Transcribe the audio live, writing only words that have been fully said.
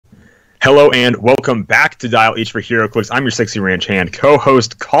Hello and welcome back to Dial H for Heroclix. I'm your sexy ranch hand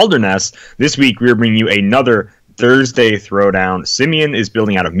co-host Kalder and Simeon. This week we are bringing you another Thursday Throwdown. Simeon is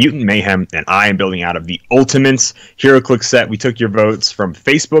building out of Mutant Mayhem, and I am building out of the Ultimates Heroclix set. We took your votes from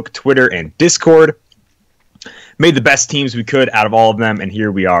Facebook, Twitter, and Discord. Made the best teams we could out of all of them, and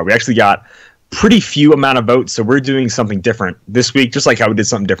here we are. We actually got pretty few amount of votes, so we're doing something different this week, just like how we did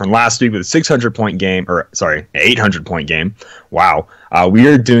something different last week with a 600-point game, or sorry, 800-point game. Wow. We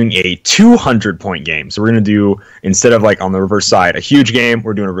are doing a 200-point game. So we're going to do, instead of like on the reverse side, a huge game,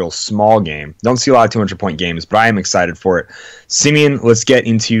 we're doing a real small game. Don't see a lot of 200-point games, but I am excited for it. Simeon, let's get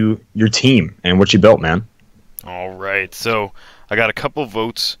into your team and what you built, man. All right. So I got a couple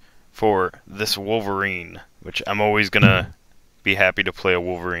votes for this Wolverine, which I'm always going to be happy to play a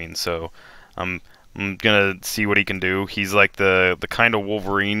Wolverine. So I'm going to see what he can do. He's like the kind of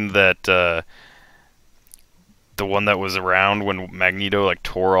Wolverine that... the one that was around when Magneto like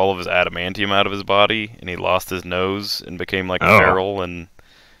tore all of his adamantium out of his body and he lost his nose and became like feral and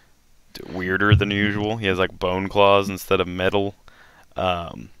weirder than usual. He has like bone claws instead of metal.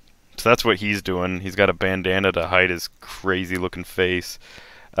 So that's what he's doing. He's got a bandana to hide his crazy looking face.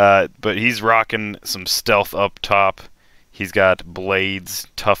 But he's rocking some stealth up top. He's got blades,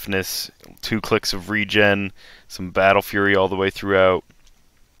 toughness, 2 clicks of regen, some battle fury all the way throughout.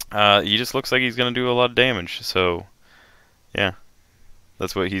 He just looks like he's going to do a lot of damage, so yeah,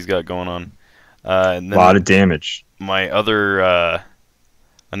 that's what he's got going on. And then a lot of damage. My other,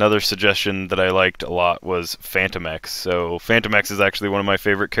 another suggestion that I liked a lot was Phantom X. So Phantom X is actually one of my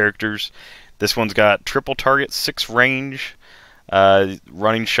favorite characters. This one's got triple target, 6 range,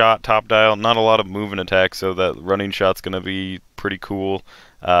 running shot, top dial, not a lot of move and attack, so that running shot's going to be pretty cool.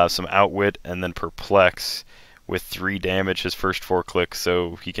 Some outwit, and then perplex with 3 damage his first 4 clicks,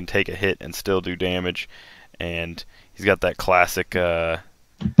 so he can take a hit and still do damage. And he's got that classic, I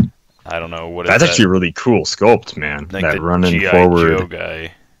don't know, what is that? That's actually a really cool sculpt, man. Like that the running G.I. forward Joe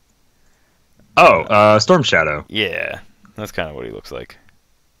guy. Oh, Storm Shadow. Yeah, that's kind of what he looks like.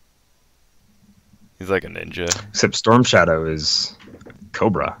 He's like a ninja. Except Storm Shadow is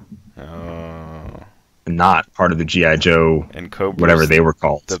Cobra. Oh. Not part of the G.I. Joe, and Cobra's whatever they were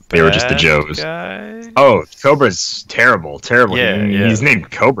called. They were just the Joes. Guy? Oh, Cobra's terrible. Yeah, He's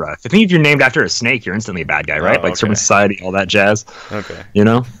named Cobra. I think if you're named after a snake, you're instantly a bad guy, right? Like Serpent Society, all that jazz. Okay. You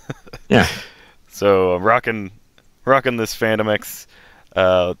know? Yeah. So I'm rocking this Phantom X.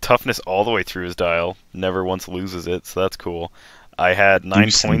 Toughness all the way through his dial. Never once loses it, so that's cool. I had 9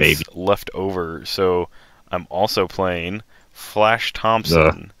 points left over, so I'm also playing Flash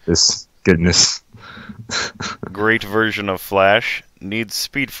Thompson. This goodness. Great version of Flash, needs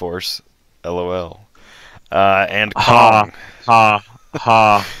Speed Force, LOL. And Kong. So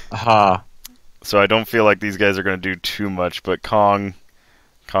I don't feel like these guys are going to do too much, but Kong's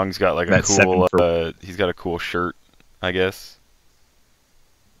got like a cool, he's got a cool shirt, I guess.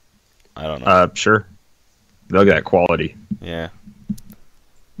 I don't know. Sure. Look at that quality. Yeah.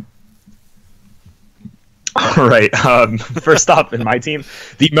 All right. First up in my team,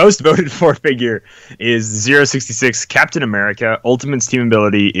 the most voted for figure is 066 Captain America. Ultimate's team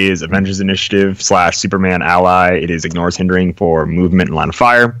ability is Avengers Initiative / Superman Ally. It is ignores hindering for movement and line of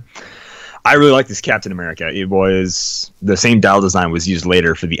fire. I really like this Captain America. It was the same dial design was used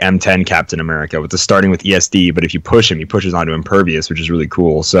later for the M10 Captain America, with the starting with ESD, but if you push him, he pushes onto impervious, which is really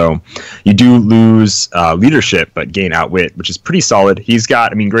cool. So you do lose leadership, but gain outwit, which is pretty solid. He's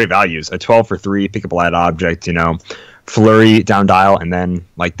got, great values. A 12 for 3, pick up a light object, flurry down dial, and then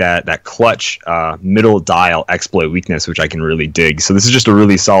like that clutch middle dial exploit weakness, which I can really dig. So this is just a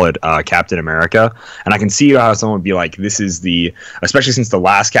really solid Captain America, and I can see how someone would be like, this is especially since the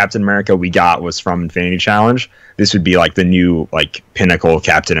last Captain America we got was from Infinity Challenge, this would be like the new like pinnacle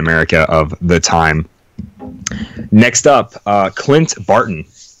Captain America of the time. Next up, Clint Barton.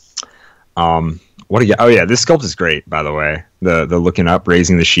 Oh yeah, this sculpt is great, by the way. The looking up,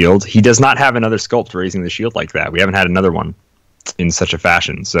 raising the shield. He does not have another sculpt raising the shield like that. We haven't had another one in such a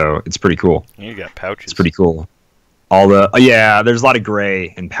fashion, so it's pretty cool. You got pouches. It's pretty cool. There's a lot of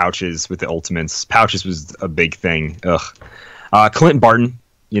gray and pouches with the Ultimates. Pouches was a big thing. Ugh. Clint Barton,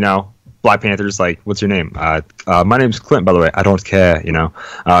 Black Panther's like, what's your name? My name's Clint, by the way. I don't care,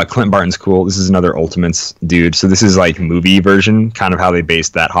 Clint Barton's cool. This is another Ultimates dude. So this is like movie version, kind of how they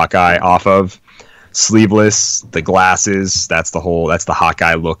based that Hawkeye off of. Sleeveless, the glasses, that's the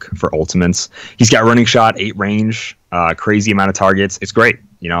Hawkeye look for Ultimates. He's got running shot, 8 range, crazy amount of targets. It's great.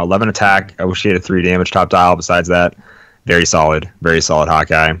 11 attack. I wish he had a 3 damage top dial. Besides that, very solid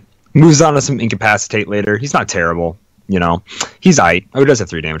Hawkeye. Moves on to some incapacitate later. He's not terrible. you know, he's aight. Oh, he does have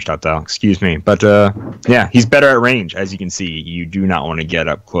 3 damage shot though. Excuse me, but yeah, he's better at range. As you can see, you do not want to get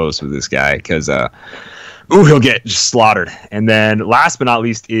up close with this guy because he'll get just slaughtered. And then last but not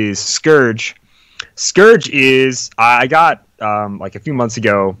least is Scourge. Scourge is I got like a few months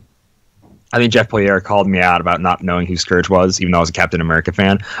ago. I think Jeff Poyer called me out about not knowing who Scourge was, even though I was a Captain America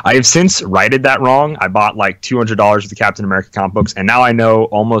fan. I have since righted that wrong. I bought like $200 worth of Captain America comic books, and now I know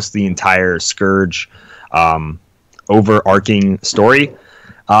almost the entire Scourge overarching story.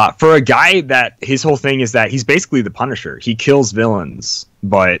 For a guy that his whole thing is that he's basically the Punisher. He kills villains,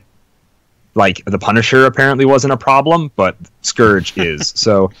 but like the Punisher apparently wasn't a problem, but Scourge is.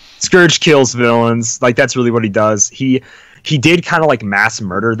 So Scourge kills villains. Like that's really what he does. He did kind of like mass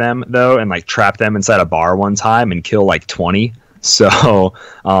murder them though, and like trap them inside a bar one time and kill like 20. So,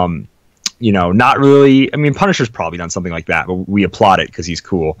 you know, not really. I mean, Punisher's probably done something like that, but we applaud it because he's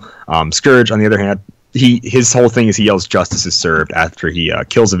cool. Scourge, on the other hand, his whole thing is he yells "Justice is served" after he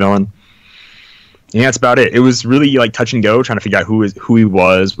kills a villain. And that's about it. It was really like touch and go, trying to figure out who he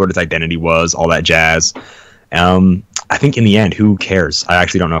was, what his identity was, all that jazz. I think in the end, who cares? I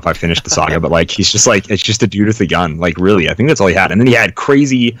actually don't know if I finished the saga, but like he's just like it's just a dude with a gun. Like really, I think that's all he had. And then he had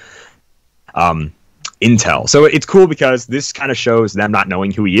crazy intel. So it's cool because this kind of shows them not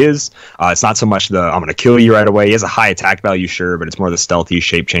knowing who he is. It's not so much the I'm going to kill you right away. He has a high attack value, sure, but it's more the stealthy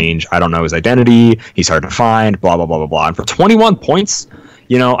shape change. I don't know his identity. He's hard to find. Blah blah blah blah blah. And for 21 points,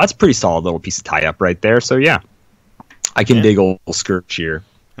 you know that's a pretty solid little piece of tie up right there. So yeah, I can dig old Scourge here.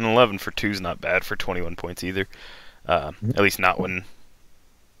 An 11 for 2 is not bad for 21 points either. At least not when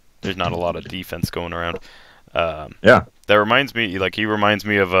there's not a lot of defense going around. Yeah. That reminds me, like, he reminds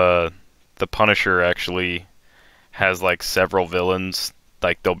me of the Punisher actually has, like, several villains.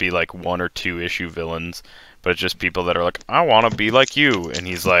 Like, there'll be, like, 1 or 2 issue villains, but it's just people that are like, I want to be like you. And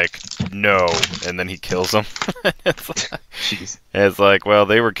he's like, no. And then he kills them. It's like, well,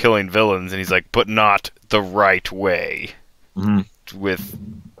 they were killing villains. And he's like, but not the right way. Mm-hmm. With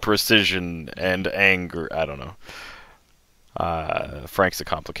precision and anger. I don't know. Frank's a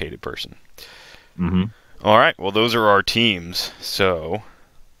complicated person. Mm-hmm. All right, well, those are our teams, so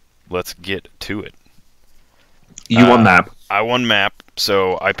let's get to it. You won map. I won map,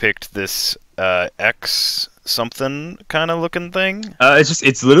 so I picked this X something kind of looking thing.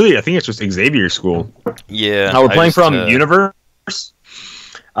 It's literally, I think it's just Xavier School. Yeah. Now we're playing from Universe.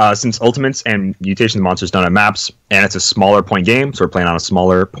 Since Ultimates and Mutation of the Monsters don't have maps, and it's a smaller point game, so we're playing on a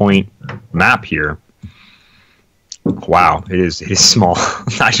smaller point map here. Wow, it is small.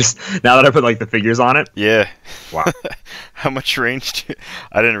 Now that I put like the figures on it. Yeah. Wow. How much range?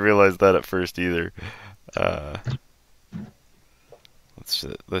 I didn't realize that at first either.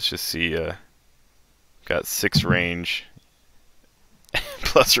 Let's just see. Got 6 range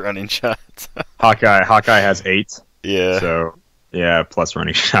plus running shots. Hawkeye has 8. Yeah. So yeah, plus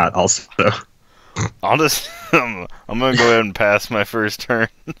running shot also. I'm gonna go ahead and pass my first turn.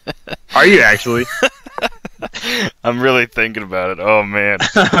 Are you actually? I'm really thinking about it. Oh man.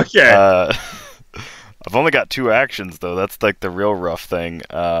 Okay. I've only got 2 actions though. That's like the real rough thing.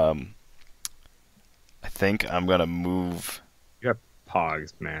 I think I'm gonna move. You got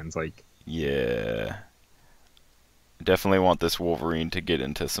Pogs, man. It's like yeah. Definitely want this Wolverine to get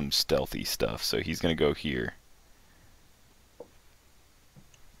into some stealthy stuff, so he's gonna go here.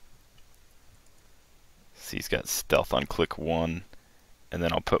 So he's got stealth on click 1, and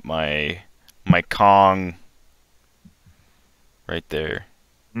then I'll put my Kong right there.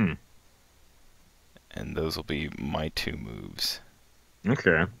 Hmm. And those will be my 2 moves.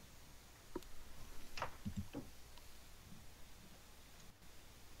 Okay.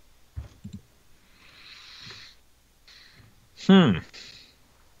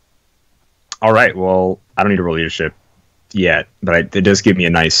 All right. Well, I don't need to roll leadership yet, but it does give me a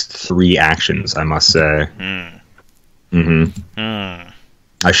nice 3 actions, I must say.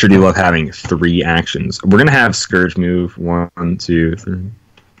 I sure do love having 3 actions. We're gonna have Scourge move 1, 2, 3. I'm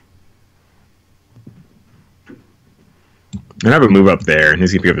gonna have a move up there, and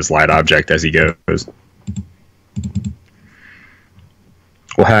he's gonna pick up his light object as he goes.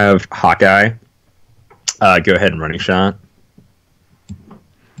 We'll have Hawkeye go ahead and running shot.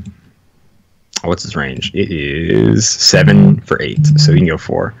 What's his range? It is 7 for 8, so he can go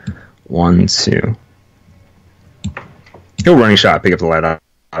 4. 1, 2. He'll running shot, pick up the light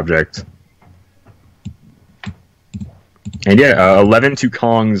object. And yeah, 11 to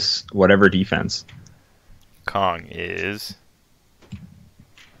Kong's whatever defense. Kong is,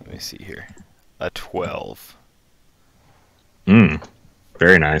 let me see here, a 12.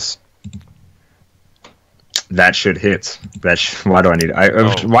 Very nice. That should hit. Why do I need?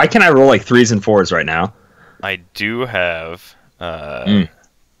 Why can't I roll like 3s and 4s right now? I do have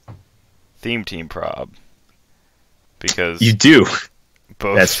Theme Team Prob. Because you do.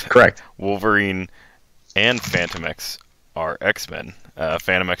 Both That's correct. Wolverine and Phantom X are X-Men.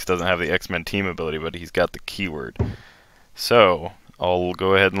 Phantom X doesn't have the X-Men team ability, but he's got the keyword. So, I'll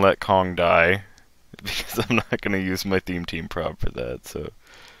go ahead and let Kong die, because I'm not going to use my Theme Team Prob for that, so...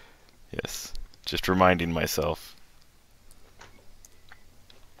 Yes, just reminding myself.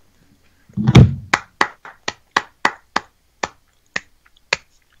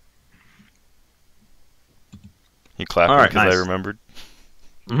 He clapped because nice. I remembered.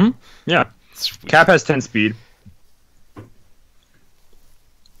 Mm-hmm. Yeah. Sweet. Cap has 10 speed.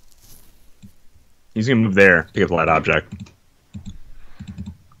 He's going to move there, pick up the light object.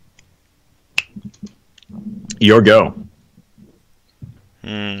 Your go.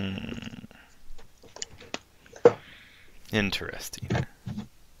 Interesting.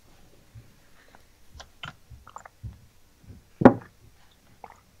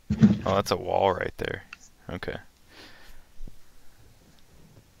 Oh, that's a wall right there. Okay.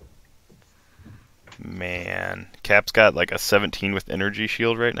 Man, Cap's got like a 17 with energy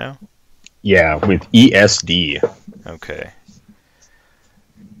shield right now? Yeah, with ESD. Okay.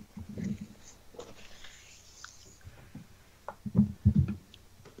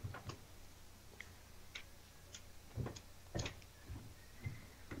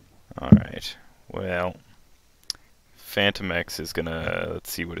 Alright. Well, Phantom X is gonna...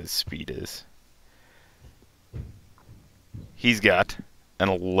 Let's see what his speed is. He's got an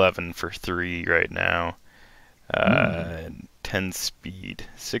 11 for 3 right now. 10 speed,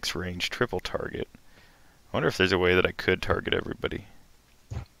 6 range, triple target. I wonder if there's a way that I could target everybody.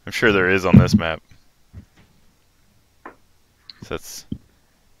 I'm sure there is on this map. So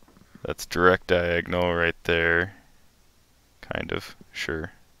that's direct diagonal right there. Kind of,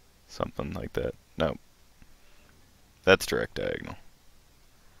 sure. Something like that. Nope. That's direct diagonal.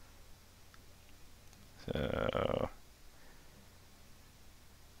 So...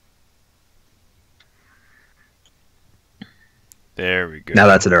 There we go. Now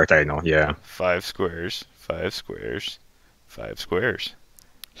that's a direct diagonal, yeah. 5 squares, 5 squares, 5 squares.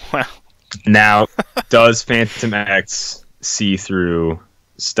 Wow. Now, does Phantom X see through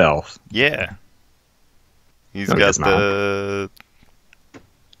stealth? Yeah. He's No, got the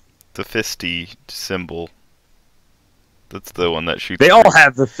fisty symbol. That's the one that shoots. They all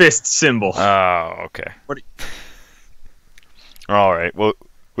have the fist symbol. Oh, okay. What All right. Well,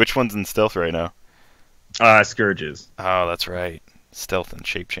 which one's in stealth right now? Scourges. Oh, that's right. Stealth and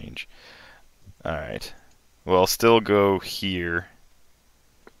shape change. All right. Well, I'll still go here.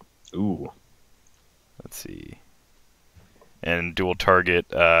 Ooh. Let's see. And dual target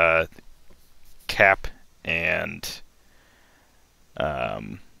Cap and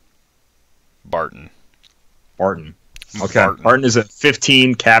Barton. Barton. Okay. Barton is a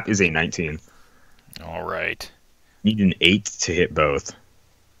 15, Cap is a 19. All right. Need an 8 to hit both.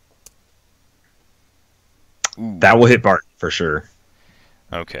 Ooh. That will hit Barton for sure.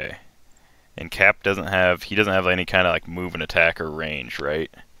 Okay. And Cap doesn't have any kind of like move and attack or range, right?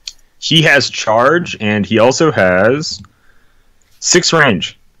 He has charge and he also has 6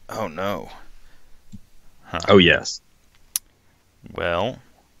 range. Oh no. Huh. Oh yes. Well,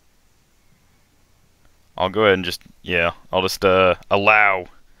 I'll go ahead and I'll just allow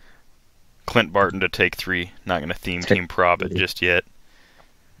Clint Barton to take 3. Not going to team prob it just yet.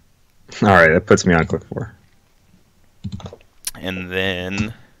 All right, that puts me on click 4. And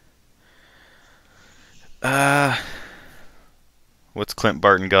then what's Clint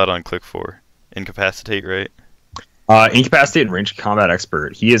Barton got on click 4? Incapacitate, right? Incapacitate and range combat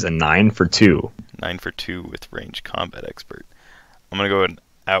expert. He is a 9 for 2. 9 for 2 with range combat expert. I'm going to go ahead and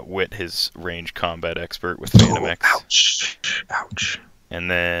outwit his range combat expert with Phantom X. Ouch. Ouch. And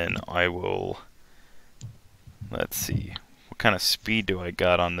then I will... Let's see. What kind of speed do I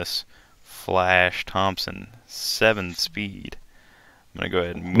got on this Flash Thompson? 7 speed. I'm going to go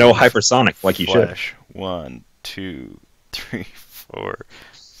ahead and move. No hypersonic, like you should. Flash. 1, 2, 3, 4,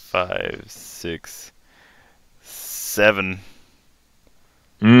 5, 6, 7.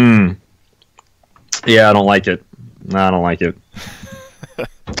 Yeah, I don't like it. No, I don't like it.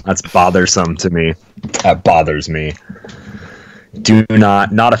 That's bothersome to me. That bothers me.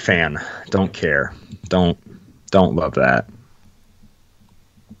 Not a fan. Don't care. Don't love that.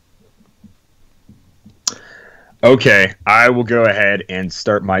 Okay, I will go ahead and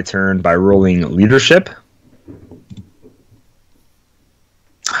start my turn by rolling leadership.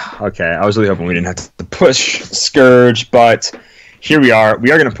 Okay, I was really hoping we didn't have to push Scourge, but here we are.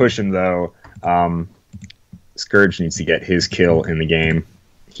 We are going to push him, though. Scourge needs to get his kill in the game.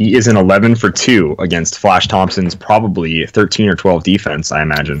 He is an 11 for 2 against Flash Thompson's probably 13 or 12 defense, I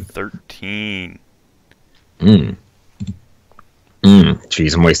imagine. 13.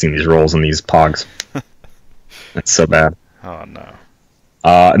 Jeez, I'm wasting these rolls on these pogs. That's so bad. Oh, no.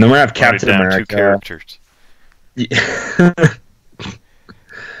 And then we're going to have Captain down America. 2 characters.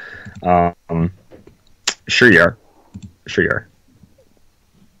 Sure you are. Sure you are.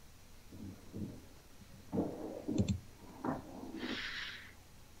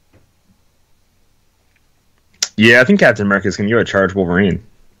 Yeah, I think Captain America is going to go a charge Wolverine.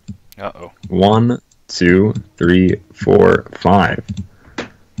 Uh-oh. 1, 2, 3, 4, 5.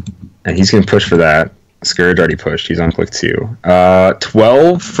 And he's going to push for that. Scourge already pushed. He's on click 2.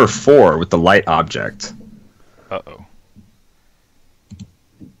 12 for 4 with the light object. Uh-oh.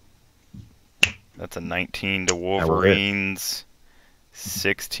 That's a 19 to Wolverine's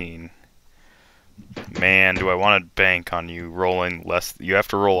 16. Man, do I want to bank on you rolling less? You have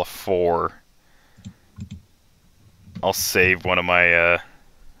to roll a 4. I'll save one of my,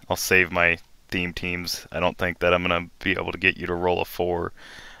 I'll save my theme teams. I don't think that I'm going to be able to get you to roll a 4.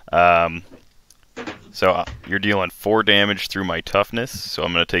 So you're dealing 4 damage through my toughness, so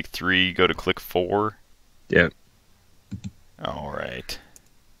I'm going to take 3, go to click 4. Yep. Alright.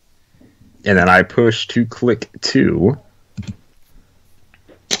 And then I push to click 2.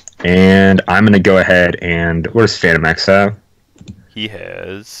 And I'm going to go ahead and... What does Phantom X have? He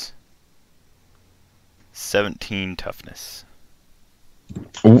has 17 toughness.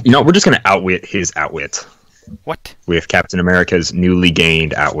 You know, we're just going to outwit his outwit. What? With Captain America's newly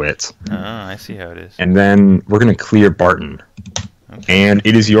gained outwit. Oh, I see how it is. And then we're going to clear Barton. Okay. And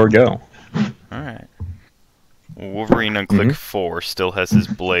it is your go. Alright. Wolverine on click 4 still has his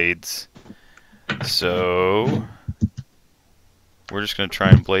blades. So we're just going to try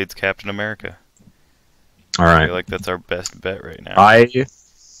and blades Captain America. Alright. I feel like that's our best bet right now. I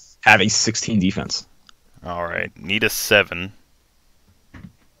have a 16 defense. Alright. Need a 7.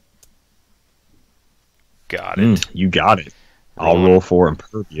 Got it. You got it. I'll roll for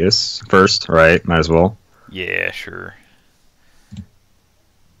Impervious first, right? Might as well. Yeah, sure.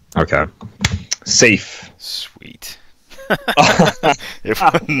 Okay. Safe. Sweet. It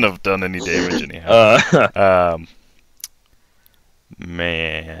wouldn't have done any damage anyhow.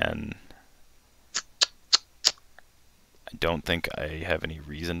 Man. I don't think I have any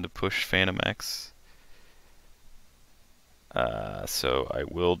reason to push Phantom X. So I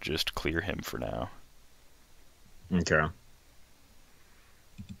will just clear him for now. Okay.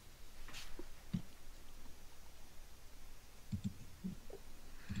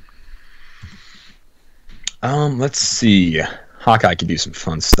 Let's see. Hawkeye could do some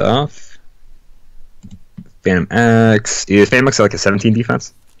fun stuff. Phantom X. Is Phantom X like a 17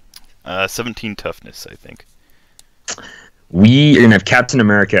 defense? 17 toughness, I think. We are going to have Captain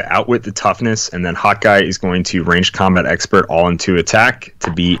America outwit the toughness, and then Hawkeye is going to ranged combat expert all into attack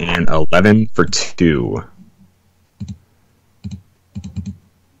to be an 11 for 2.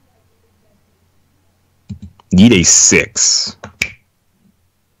 Need a 6.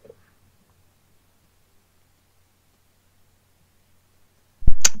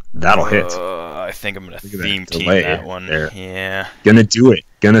 That'll hit. I think I'm gonna theme team that one. There. Yeah. Gonna do it.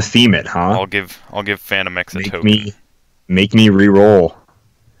 Gonna theme it, huh? I'll give Phantom X a token. Make me re-roll.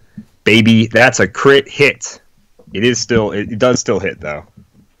 Baby, that's a crit hit. It is still it does still hit though.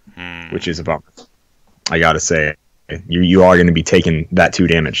 Which is a bummer. I gotta say. You are gonna be taking that 2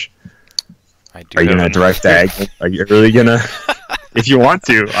 damage. I do. Are you gonna direct diagonal? Are you really gonna if you want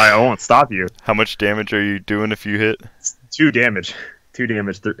to, I won't stop you. How much damage are you doing if you hit? 2 damage. 2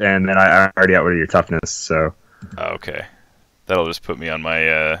 damage, and then I already outwitted your toughness, so... Okay. That'll just put me on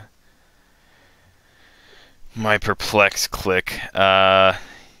my, my perplex click. Yeah,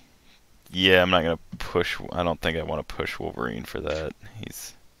 I'm not gonna push... I don't think I want to push Wolverine for that.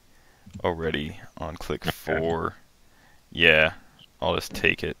 He's already on click 4. Yeah, I'll just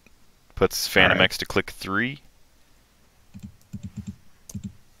take it. Puts Phantom X to click 3.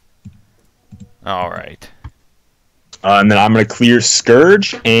 Alright. And then I'm going to clear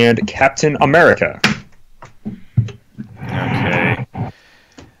Scourge and Captain America. Okay.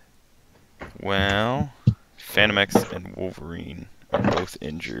 Well, Phantom X and Wolverine are both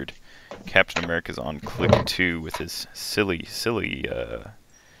injured. Captain America's on click 2 with his silly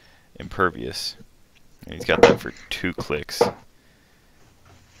Impervious. And he's got that for 2 clicks.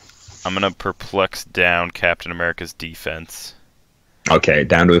 I'm going to perplex down Captain America's defense. Okay,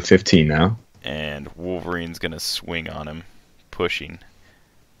 down to a 15 now. And Wolverine's gonna swing on him, pushing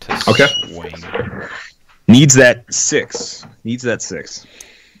to swing. Needs that 6. Needs that 6.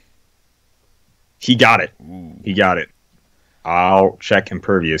 He got it. Ooh. He got it. I'll check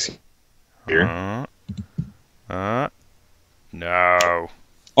Impervious here. No.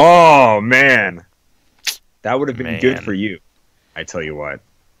 Oh, man. That would have been good for you. I tell you what.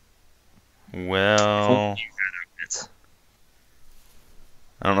 Well,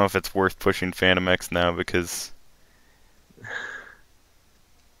 I don't know if it's worth pushing Phantom X now because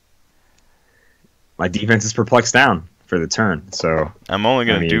my defense is perplexed down for the turn. So I'm only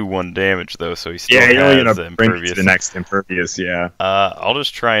gonna do 1 damage though, so he still you're only has gonna the bring me Impervious. to the next Impervious. Yeah. I'll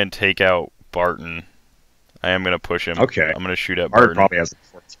just try and take out Barton. I am gonna push him. Okay. I'm gonna shoot at Barton Barton. probably has a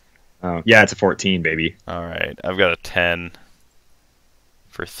 14. Oh, yeah, it's a 14, baby. All right, I've got a 10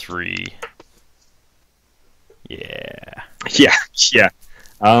 for 3. Yeah. Yeah, yeah.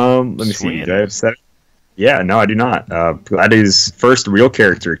 Let me see. Do I have 7? Yeah, no, I do not. That is first real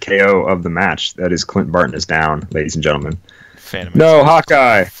character KO of the match. That is Clint Barton is down, ladies and gentlemen. Phantom no,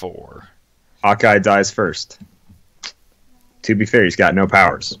 Hawkeye. 4. Hawkeye dies first. To be fair, he's got no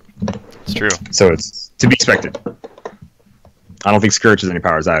powers. It's true. So it's to be expected. I don't think Scourge has any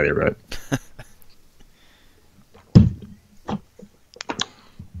powers either, but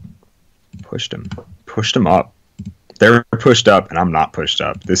pushed him up. They're pushed up, and I'm not pushed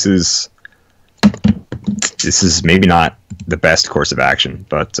up. This is maybe not the best course of action,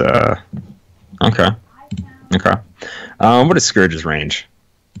 but okay. What is Scourge's range?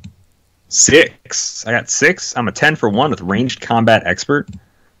 6. I got 6. I'm a 10 for 1 with ranged combat expert.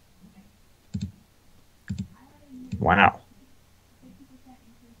 Wow.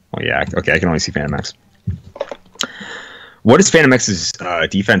 Oh yeah. Okay, I can only see Phantom X. What is Phantom X's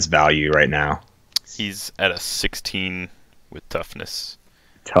defense value right now? He's at a 16 with toughness.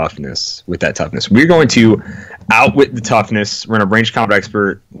 With that toughness. We're going to outwit the toughness. We're going to range combat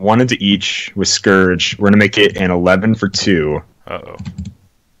expert, 1 into each with Scourge. We're going to make it an 11 for 2. Uh-oh.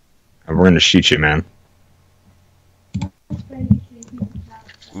 And we're going to shoot you, man.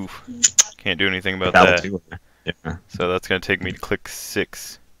 Oof. Can't do anything about That'll that. do it. Yeah. So that's going to take me to click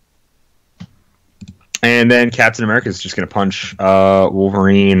 6. And then Captain America is just going to punch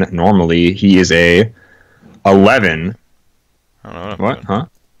Wolverine normally. He is a 11. I don't know What? Huh?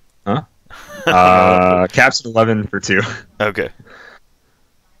 Cap's an 11 for 2. Okay.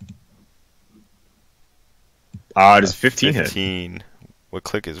 Does 15 hit? 15. What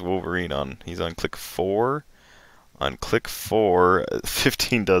click is Wolverine on? He's on click 4. On click 4,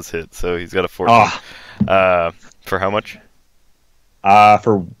 15 does hit, so he's got a 14. Oh. For how much?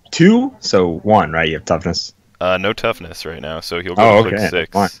 For 2, so 1, right? You have toughness. No toughness right now, so he'll go to click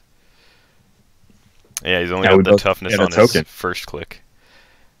 6. Fine. Yeah, he's only got the toughness on his first click.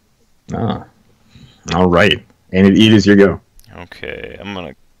 Ah. All right. And it is your go. Okay, I'm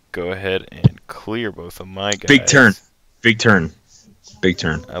going to go ahead and clear both of my guys. Big turn.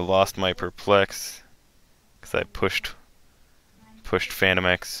 I lost my perplex because I pushed Phantom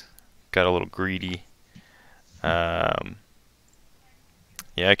X. Got a little greedy. Yeah,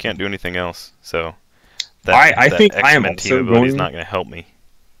 I can't do anything else. So I think I am X-Men also ability is not going to help me.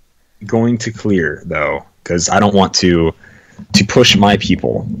 Going to clear though, because I don't want to push my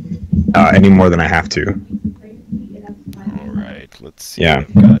people any more than I have to. All right, let's see Yeah.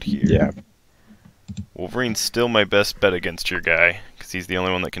 what I've got here. Yeah. Wolverine's still my best bet against your guy because he's the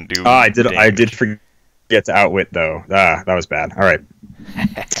only one that can do. I damage. did forget to outwit though. That was bad. All right.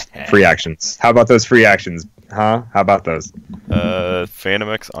 Free actions. How about those free actions? Huh? How about those? Phantom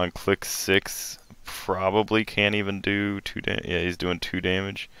X on click 6 probably can't even do 2 damage. Yeah, he's doing 2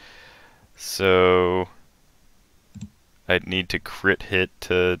 damage. So I'd need to crit hit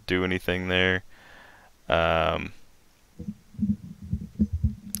to do anything there.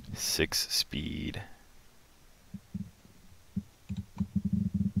 6 speed.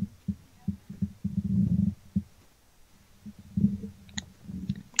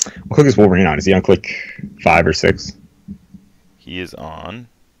 What click is Wolverine on? Is he on click 5 or 6? He is on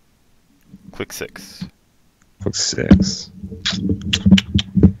click 6. Click 6.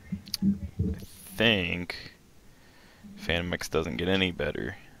 I think Phantom X doesn't get any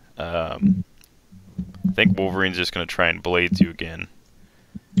better. I think Wolverine's just going to try and blades you again.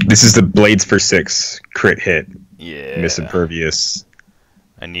 This is the blades for 6 crit hit. Yeah. Miss impervious.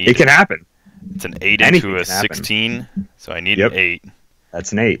 It can happen. It's an 8 Anything into a can happen. 16, so I need Yep. an 8.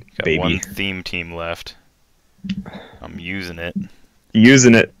 That's an 8, Got baby. one theme team left. I'm using it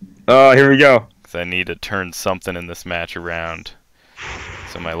Using it. Oh, here we go. because I need to turn something in this match around.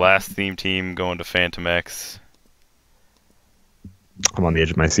 So my last theme team going to Phantom X. I'm on the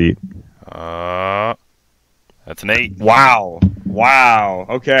edge of my seat. That's an 8. Wow.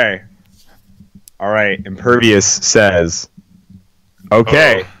 Okay. All right. Impervious says.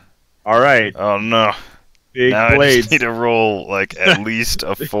 Okay. Oh. All right. Oh no. Big now I blades. just need to roll like at least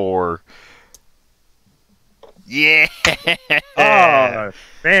a 4. Yeah. Oh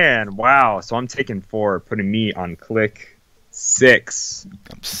man, wow. So I'm taking 4, putting me on click 6.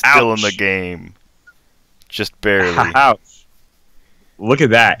 I'm still Ouch. in the game. Just barely. Ouch. Look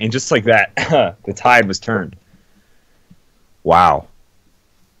at that. And just like that, the tide was turned. Wow.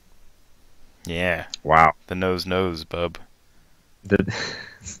 Yeah. Wow. The nose, bub.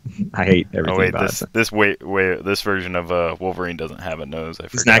 I hate everything Oh wait, about this version of Wolverine doesn't have a nose. I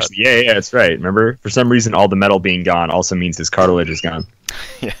It's forgot. actually, yeah, that's right. Remember, for some reason, all the metal being gone also means his cartilage is gone.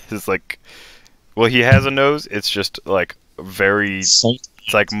 Yeah, it's like, well, he has a nose. It's just like very. It's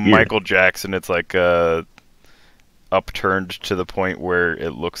like weird. Michael Jackson. It's like upturned to the point where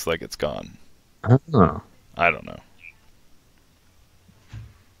it looks like it's gone. Oh. I don't know.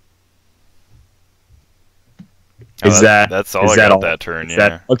 That's all I got that turn?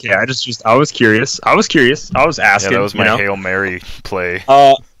 Yeah. Okay, I was curious. I was asking. Yeah, that was my Hail Mary play.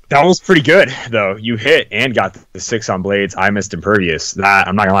 That was pretty good though. You hit and got the 6 on blades. I missed impervious. That,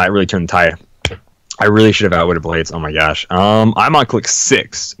 I'm not gonna lie, it really turned the tide. I really should have outwitted blades. Oh my gosh. I'm on click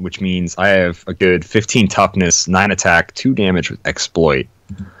 6, which means I have a good 15 toughness, 9 attack, 2 damage with exploit.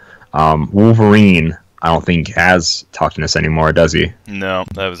 Wolverine, I don't think has toughness anymore, does he? No,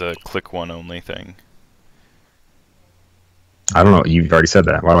 that was a click 1 only thing. I don't know. You've already said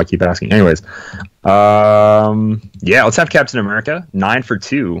that. Why do I keep asking? Anyways, yeah, let's have Captain America 9 for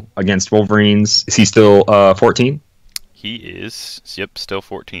 2 against Wolverines. Is he still 14? He is. Yep, still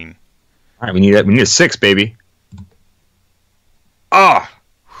 14. All right, we need a 6, baby. Ah,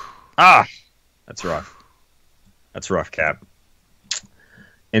 that's rough. That's rough, Cap.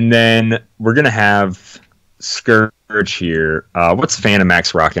 And then we're gonna have Scourge here. What's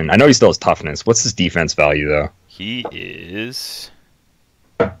Phantomax rocking? I know he still has toughness. What's his defense value though? He is.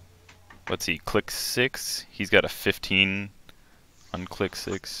 What's he? Click 6. He's got a 15 on click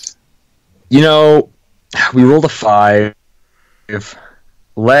 6. You know, we rolled a 5.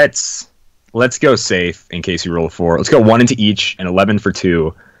 Let's go safe in case we roll a 4. Let's go 1 into each and 11 for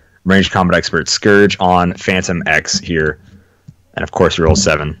 2. Ranged combat expert Scourge on Phantom X here, and of course we roll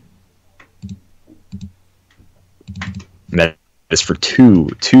 7. And that is for 2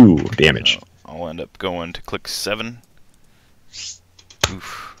 damage. I'll end up going to click 7.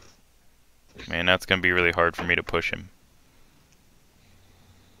 Oof. Man, that's gonna be really hard for me to push him.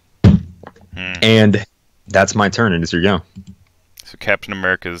 And that's my turn, and it's your go. So Captain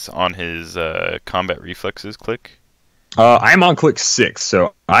America's on his combat reflexes click. I'm on click 6,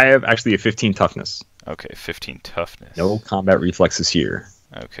 so I have actually a 15 toughness. Okay, 15 toughness. No combat reflexes here.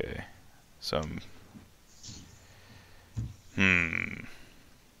 Okay, so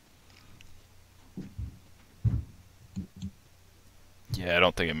yeah, I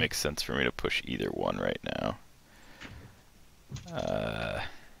don't think it makes sense for me to push either one right now.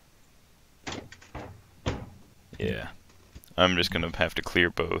 Yeah, I'm just gonna have to clear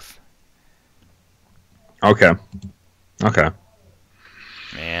both. Okay.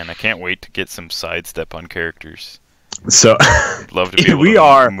 Man, I can't wait to get some sidestep on characters. So I'd love to be able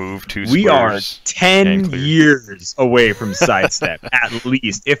to move 2 squares. We are 10 years away from sidestep, at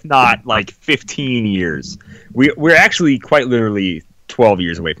least, if not like 15 years. We're actually quite literally 12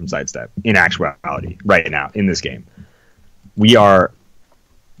 years away from sidestep in actuality right now in this game. We are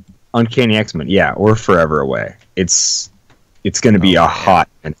Uncanny X-Men, yeah, we're forever away. It's going to be a hot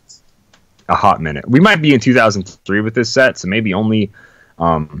minute. We might be in 2003 with this set, so maybe only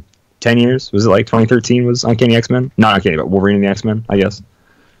 10 years. Was it like 2013 was Uncanny X-Men? Not Uncanny, but Wolverine and the X-Men, I guess.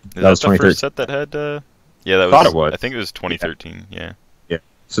 That was 2013. First set that had yeah, that was. Thought it was. I think it was 2013. Yeah.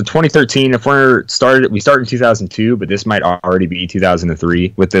 So 2013, if we started in 2002, but this might already be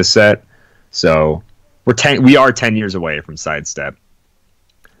 2003 with this set. So we are 10 years away from sidestep.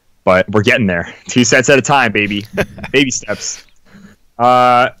 But we're getting there. 2 sets at a time, baby. Baby steps.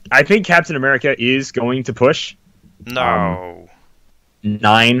 I think Captain America is going to push. No.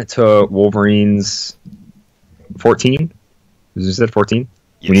 9 to Wolverine's 14. Is this at 14?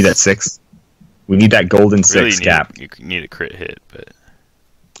 Yes. We need that 6. We need that golden 6 cap. You need a crit hit, but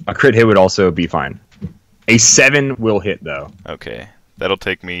a crit hit would also be fine. A 7 will hit though. Okay, that'll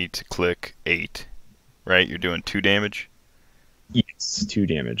take me to click 8. Right? You're doing 2 damage. Yes, 2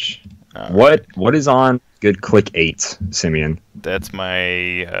 damage. What is on good click 8, Simeon? That's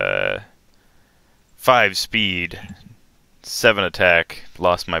my 5 speed, 7 attack,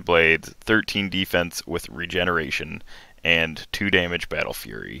 lost my blades, 13 defense with regeneration, and 2 damage battle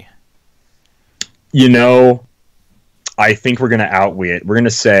fury. You know, I think we're gonna outwit. We're gonna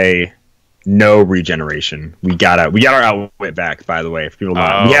say no regeneration. We got our outwit back. By the way, if people don't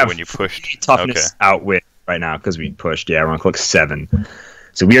know. We have when you pushed toughness outwit right now because we pushed. Yeah, we're on click 7.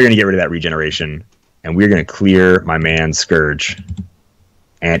 So we are going to get rid of that regeneration, and we're going to clear my man Scourge.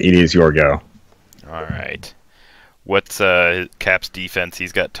 And it is your go. All right. What's Cap's defense?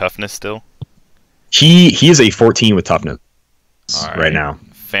 He's got toughness still? He is a 14 with toughness right now.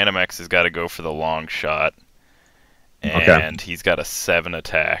 Phantom X has got to go for the long shot. And he's got a 7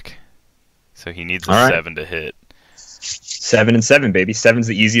 attack. So he needs a 7 to hit. 7 and 7, baby. 7's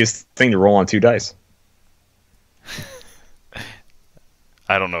the easiest thing to roll on 2 dice.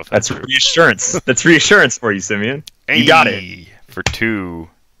 I don't know if that's reassurance. That's reassurance for you, Simeon. Hey, you got it. For 2.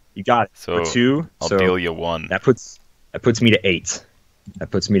 You got it. So for 2. I'll deal you 1. That puts me to 8.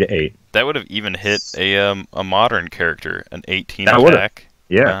 That puts me to 8. That would have even hit a modern character, an 18 attack.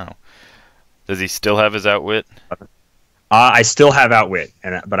 Yeah. Wow. Does he still have his outwit? I still have outwit,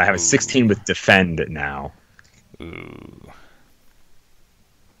 but I have a 16 with defend now. Ooh.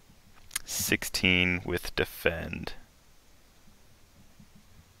 16 with defend.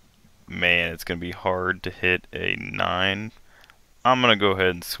 Man, it's going to be hard to hit a 9. I'm going to go ahead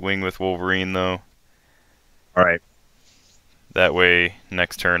and swing with Wolverine, though. Alright. That way,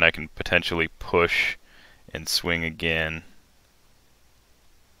 next turn I can potentially push and swing again.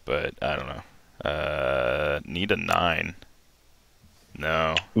 But, I don't know. Need a 9.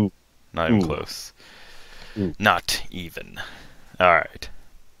 No. Ooh. Not even close. Ooh. Not even. Alright.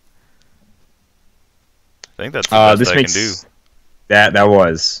 I think that's the best I can do. That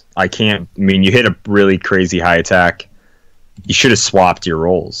was. I can't... I mean, you hit a really crazy high attack. You should have swapped your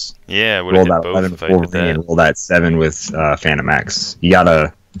rolls. Yeah, I would have hit both if I did that. And roll that 7 with Phantom X. You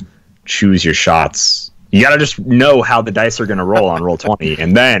gotta choose your shots. You gotta just know how the dice are gonna roll on roll 20,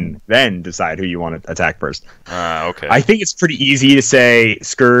 and then decide who you want to attack first. Okay. I think it's pretty easy to say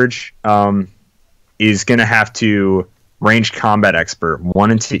Scourge is gonna have to range combat expert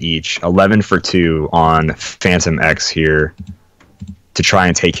 1 into each, 11 for 2 on Phantom X here to try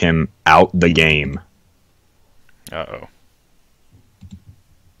and take him out the game. Uh-oh.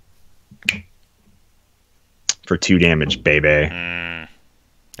 For 2 damage, baby.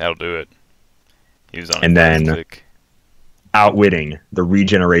 That'll do it. He was on and then outwitting the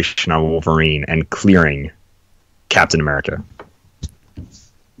regeneration on Wolverine and clearing Captain America.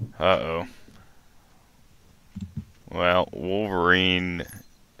 Uh-oh. Well, Wolverine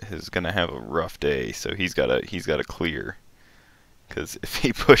is gonna have a rough day, so he's gotta clear. Because if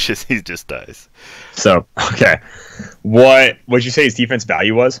he pushes, he just dies. So, okay. What'd you say his defense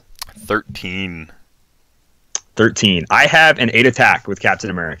value was? 13. 13. I have an 8 attack with Captain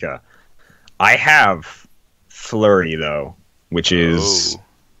America. I have Flurry, though, which is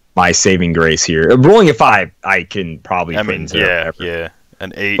my saving grace here. Rolling a 5, I can probably put into yeah.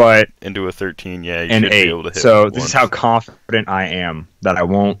 An 8 but into a 13, yeah, you should be able to hit So once. This is how confident I am that I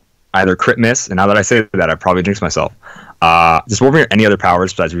won't either crit miss, and now that I say that, I probably jinx myself. Does Wolverine have any other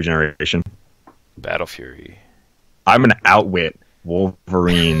powers besides regeneration? Battle Fury. I'm going to outwit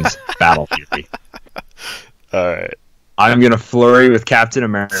Wolverine's Battle Fury. Alright. I'm going to flurry with Captain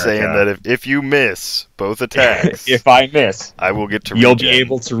America. Saying that if you miss both attacks... if I miss... I will get to You'll be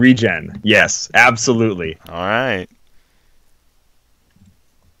able to regen. Yes, absolutely. Alright.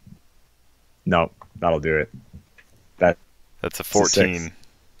 No, that'll do it. That's a 14.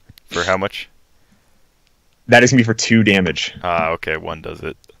 For how much? That is going to be for 2 damage. Okay, 1 does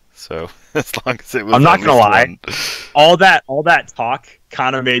it. So, as long as it was I'm not going to lie. 1. All that talk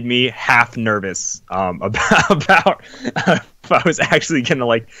kind of made me half nervous about if I was actually going to,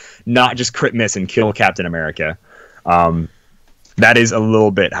 like, not just crit miss and kill Captain America. That is a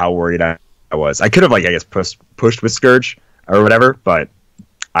little bit how worried I was. I could have, like, I guess, pushed with Scourge or whatever, but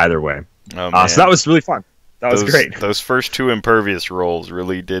either way. Oh, man. So that was really fun. That was great. Those first 2 impervious rolls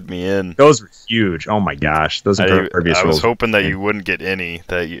really did me in. Those were huge. Oh my gosh. Those impervious rolls. I was hoping that you wouldn't get any.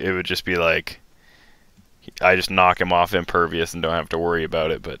 That it would just be like, I just knock him off impervious and don't have to worry about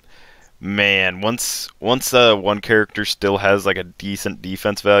it. But man, once one character still has like a decent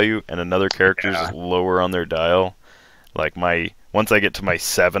defense value and another character's lower on their dial, like once I get to my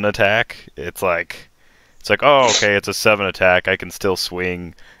 7 attack, it's like, oh, okay, it's a 7 attack. I can still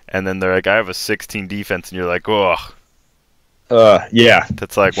swing. And then they're like, I have a 16 defense, and you're like, oh. Yeah.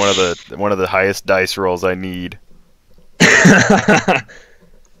 That's like one of the highest dice rolls I need to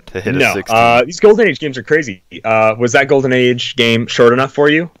hit a 16. These Golden Age games are crazy. Was that Golden Age game short enough for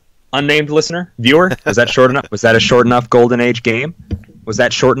you, unnamed listener, viewer? Was that short enough? Was that a short enough Golden Age game? Was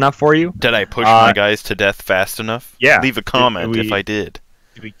that short enough for you? Did I push my guys to death fast enough? Yeah. Leave a comment if I did.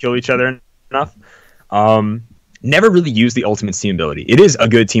 Did we kill each other enough? Never really used the Ultimates team ability. It is a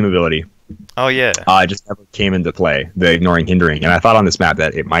good team ability. Oh, yeah. It just never came into play, the ignoring hindering. And I thought on this map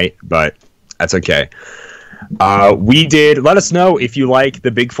that it might, but that's okay. We did. Let us know if you like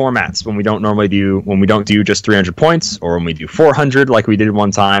the big formats when we don't do just 300 points, or when we do 400 like we did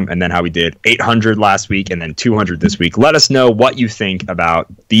one time, and then how we did 800 last week and then 200 this week. Let us know what you think about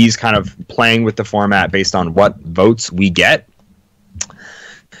these kind of playing with the format based on what votes we get.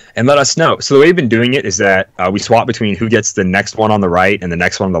 And let us know. So the way we've been doing it is that we swap between who gets the next one on the right and the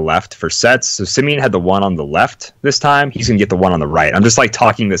next one on the left for sets. So Simeon had the one on the left this time. He's going to get the one on the right. I'm just like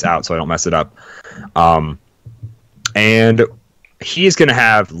talking this out so I don't mess it up. And he is going to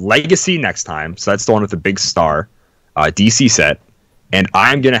have Legacy next time. So that's the one with the big star, DC set. And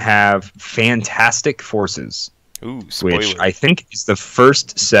I'm going to have Fantastic Forces. Ooh, spoiler. Which I think is the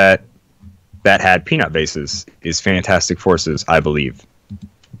first set that had peanut bases, is Fantastic Forces, I believe.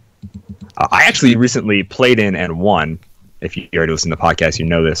 I actually recently played in and won, if you already listen to the podcast, you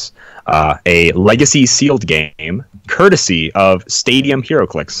know this, a Legacy sealed game, courtesy of Stadium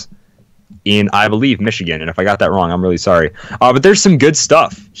Heroclix in, I believe, Michigan. And if I got that wrong, I'm really sorry. But there's some good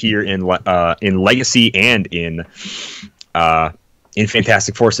stuff here in Legacy and in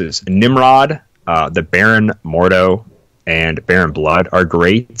Fantastic Forces. Nimrod, the Baron Mordo, and Baron Blood are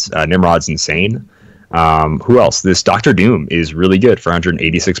great. Nimrod's insane. Who else? This Doctor Doom is really good for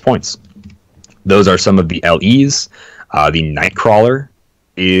 186 points. Those are some of the LEs. The Nightcrawler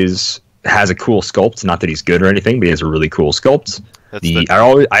has a cool sculpt. Not that he's good or anything, but he has a really cool sculpt. I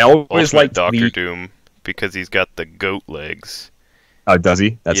always like Doctor Doom because he's got the goat legs. Oh, does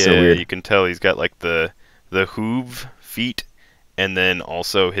he? That's so weird. You can tell he's got like the hoof feet, and then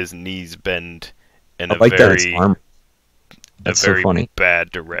also his knees bend in a very funny.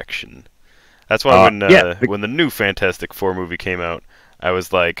 bad direction. That's why when the new Fantastic Four movie came out, I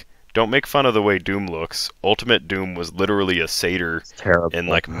was like, don't make fun of the way Doom looks. Ultimate Doom was literally a satyr in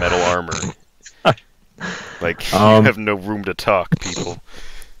like metal armor. Like, you have no room to talk, people.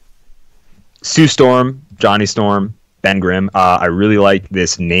 Sue Storm, Johnny Storm, Ben Grimm. I really like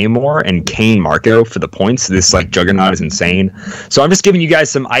this Namor and Kane Marco for the points. This like Juggernaut is insane. So I'm just giving you guys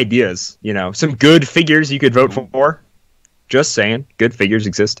some ideas. You know, some good figures you could vote for. Just saying, good figures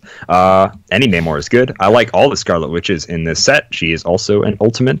exist. Any Namor is good. I like all the Scarlet Witches in this set. She is also an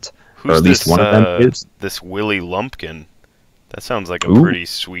ultimate, or at least one of them is. This Willy Lumpkin. That sounds like a pretty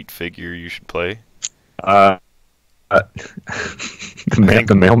sweet figure you should play. The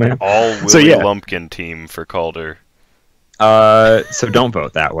mailman. All Willy Lumpkin team for Calder. So don't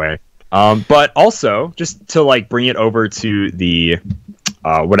vote that way. But also, just to like bring it over to the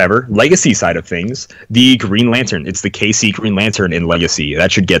Legacy side of things, the Green Lantern. It's the KC Green Lantern in Legacy.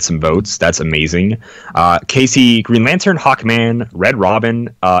 That should get some votes. That's amazing. KC Green Lantern, Hawkman, Red Robin,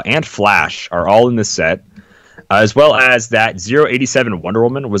 and Flash are all in this set. As well as that 087 Wonder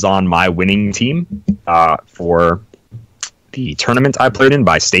Woman was on my winning team for the tournament I played in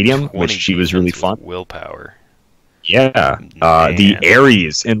by Stadium, which she was really fun. Willpower. Yeah. The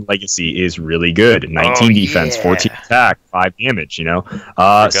Ares in Legacy is really good. 19 defense, 14 attack, 5 damage, you know.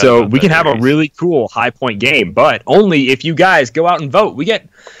 So we can have a really cool high point game, but only if you guys go out and vote. We get,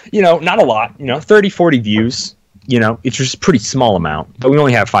 not a lot, 30, 40 views. It's just a pretty small amount, but we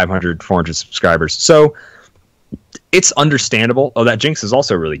only have 500, 400 subscribers. So it's understandable. Oh, that Jinx is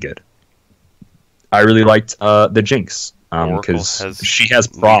also really good. I really liked the Jinx because she has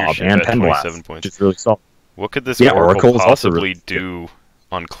Prob and Penblast, which is really solid. What could this Oracle possibly do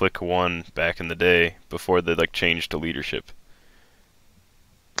on Click 1 back in the day before they changed to leadership?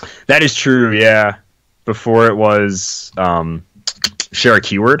 That is true, yeah. Before it was share a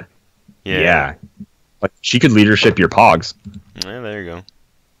keyword. Yeah. Like she could leadership your Pogs. Yeah, there you go.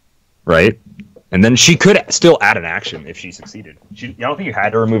 Right? And then she could still add an action if she succeeded. I don't think you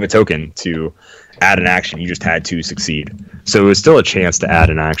had to remove a token to add an action. You just had to succeed. So it was still a chance to add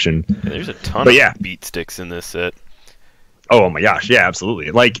an action. Yeah, there's a ton of beat sticks in this set. Oh my gosh, yeah,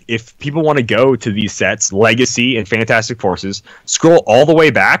 absolutely. Like, if people want to go to these sets, Legacy and Fantastic Forces, scroll all the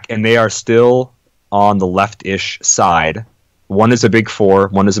way back, and they are still on the left-ish side. One is a big 4,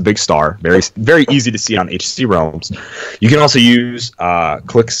 one is a big star. Very, very easy to see on HC Realms. You can also use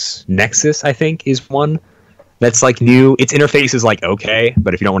Click's Nexus, I think, is one that's new. Its interface is okay,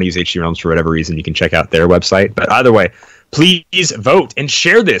 but if you don't want to use HC Realms for whatever reason, you can check out their website. But either way, please vote and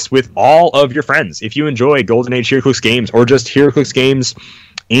share this with all of your friends if you enjoy Golden Age Heroclix games or just Heroclix games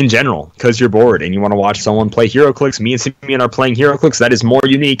in general, because you're bored and you want to watch someone play Heroclix. Me and Simeon are playing Heroclix. That is more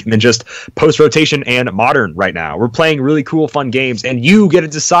unique than just post-rotation and modern right now. We're playing really cool, fun games, and you get to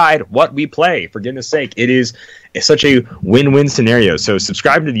decide what we play. For goodness sake, it's such a win-win scenario. So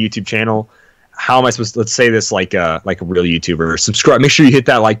subscribe to the YouTube channel. How am I supposed to, let's say this like a real YouTuber. Subscribe. Make sure you hit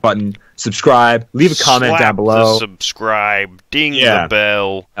that like button. Subscribe. Leave a comment down below. Subscribe. Ding the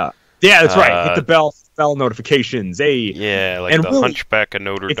bell. Yeah, that's right. Hit the bell notifications. Hey. Yeah, like and the really, Hunchback of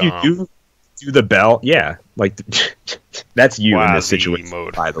Notre Dame. If you do the bell, yeah, like that's you in this situation.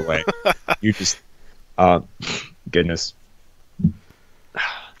 Mode. By the way, you just, goodness,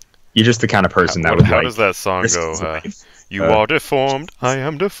 you're just the kind of person that would How like. does that song go? You are deformed, I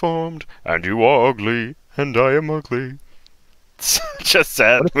am deformed, and you are ugly, and I am ugly. Such a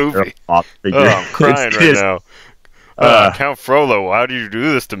sad movie. Oh, I'm crying right now. Count Frollo, why do you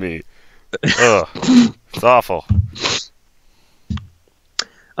do this to me? It's awful.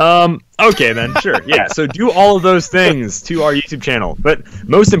 Okay then, sure. Yeah, so do all of those things to our YouTube channel. But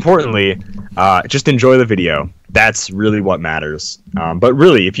most importantly, just enjoy the video. That's really what matters. But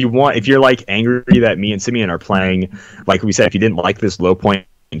really, if you're like angry that me and Simeon are playing, like we said, if you didn't like this low point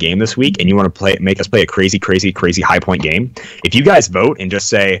game this week and you want to make us play a crazy high point game, if you guys vote and just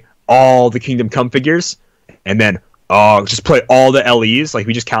say all the Kingdom Come figures and then just play all the LEs, like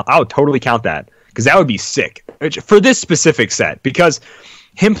we just count, I would totally count that, because that would be sick for this specific set, because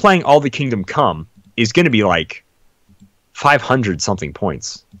him playing all the Kingdom Come is going to be like 500 something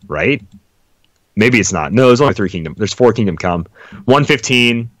points, right? Maybe it's not. No, there's only 3 Kingdom. There's 4 Kingdom Come.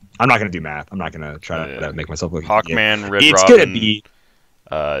 115. I'm not going to do math. I'm not going to try to make myself look. Hawkman, Red it's Robin. Going to be.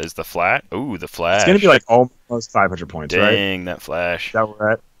 Is the flat? Ooh, the Flash. It's going to be like almost 500 points, right? Dang, that Flash. Is that where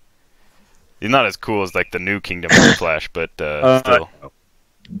we're at? He's not as cool as like the new Kingdom Come Flash, but still.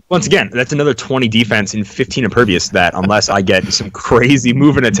 Once again, that's another 20 defense and 15 impervious that, unless I get some crazy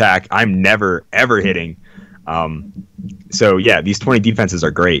move and attack, I'm never, ever hitting. So, yeah, these 20 defenses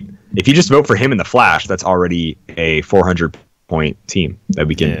are great. If you just vote for him in the Flash, that's already a 400-point team that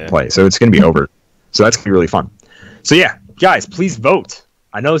we can play. So it's going to be over. So that's going to be really fun. So, yeah, guys, please vote.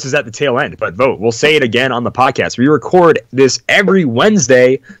 I know this is at the tail end, but vote. We'll say it again on the podcast. We record this every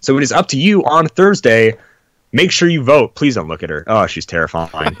Wednesday, so it is up to you on Thursday. Make sure you vote. Please don't look at her. Oh, she's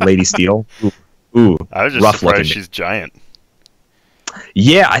terrifying. Lady Steel. Ooh, I was just surprised she's giant.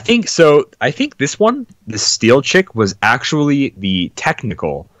 Yeah, I think so. I think this one, the Steel chick, was actually the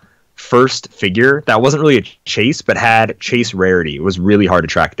technical first figure that wasn't really a chase, but had chase rarity. It was really hard to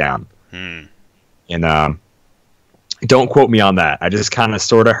track down. And don't quote me on that. I just kind of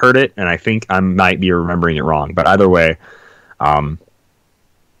sort of heard it, and I think I might be remembering it wrong. But either way,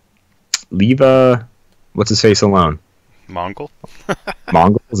 leave what's his face alone? Mongol?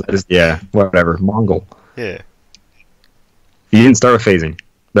 Mongol? Yeah, whatever. Mongol. Yeah. He didn't start with phasing.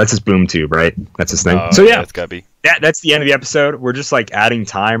 That's his boom tube, right? That's his thing. So yeah, it's gotta be. Yeah, that's the end of the episode. We're just like adding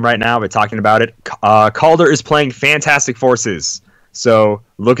time right now by talking about it. Kalder is playing Fantastic Forces. So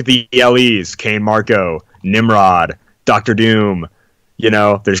look at the LEs. Kane Marco, Nimrod, Doctor Doom. You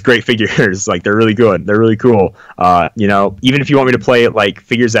know, there's great figures. Like, they're really good. They're really cool. You know, even if you want me to play like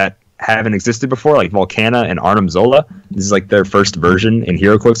figures that haven't existed before, like Volcana and Arnim Zola. This is like their first version in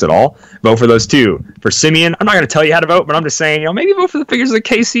Heroclix at all. Vote for those two. For Simeon, I'm not going to tell you how to vote, but I'm just saying, you know, maybe vote for the figures of the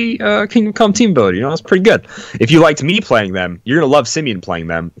KC Kingdom Come team builder. You know, it's pretty good. If you liked me playing them, you're going to love Simeon playing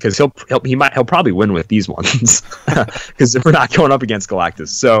them, because he'll probably win with these ones, because we're not going up against Galactus.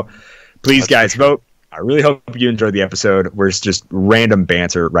 So please, guys, vote. I really hope you enjoyed the episode. We're just random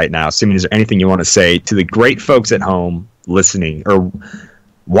banter right now. Simeon, is there anything you want to say to the great folks at home listening or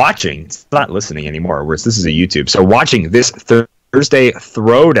watching? It's not listening anymore, whereas this is a YouTube. So watching this Thursday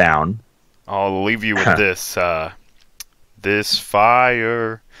Throwdown. I'll leave you with this. This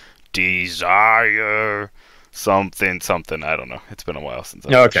fire, desire, something. I don't know. It's been a while since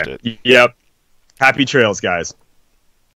I watched it. Yep. Happy trails, guys.